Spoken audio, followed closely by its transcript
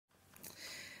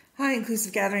Hi,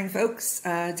 Inclusive Gathering folks.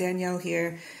 Danielle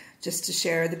here, just to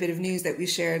share the bit of news that we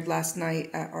shared last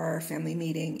night at our family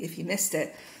meeting, if you missed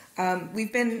it.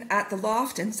 We've been at the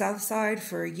Loft in Southside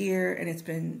for a year, and it's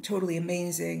been totally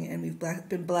amazing, and we've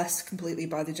been blessed completely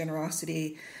by the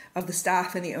generosity of the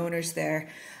staff and the owners there.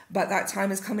 But that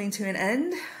time is coming to an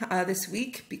end this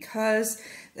week because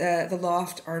the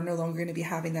Loft are no longer going to be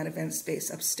having that event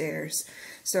space upstairs.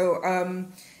 So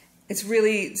it's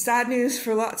really sad news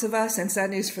for lots of us and sad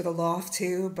news for the Loft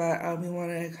too, but we want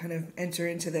to kind of enter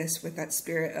into this with that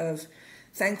spirit of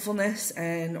thankfulness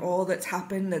and all that's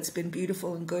happened that's been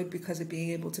beautiful and good because of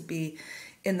being able to be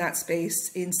in that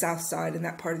space in Southside, in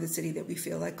that part of the city that we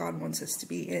feel like God wants us to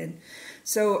be in.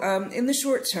 So in the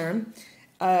short term,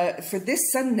 for this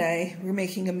Sunday, we're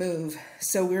making a move.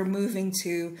 So we're moving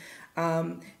to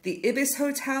the Ibis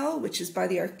Hotel, which is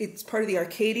it's part of the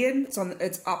Arcadian.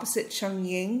 It's opposite Chung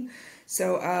Ying.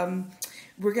 So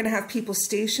we're going to have people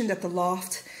stationed at the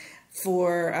Loft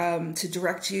to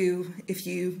direct you if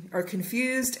you are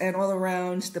confused, and all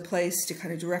around the place to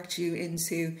kind of direct you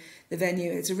into the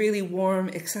venue. It's a really warm,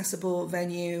 accessible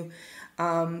venue.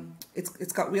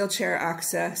 It's got wheelchair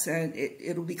access, and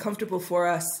it'll be comfortable for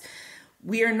us.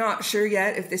 We are not sure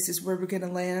yet if this is where we're going to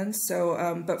land.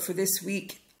 So, but for this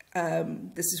week,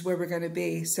 this is where we're going to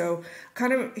be. So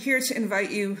kind of here to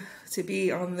invite you to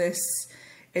be on this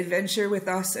adventure with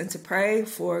us and to pray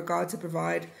for God to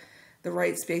provide the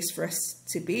right space for us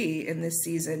to be in this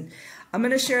season. I'm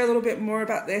going to share a little bit more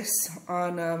about this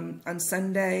on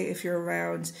Sunday if you're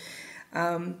around.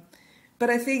 But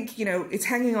I think, you know, it's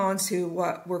hanging on to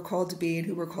what we're called to be and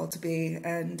who we're called to be.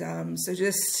 And so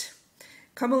just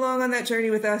come along on that journey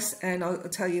with us, and I'll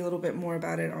tell you a little bit more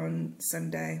about it on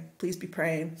Sunday. Please be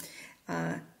praying.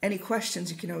 Any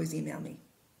questions, you can always email me.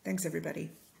 Thanks,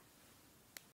 everybody.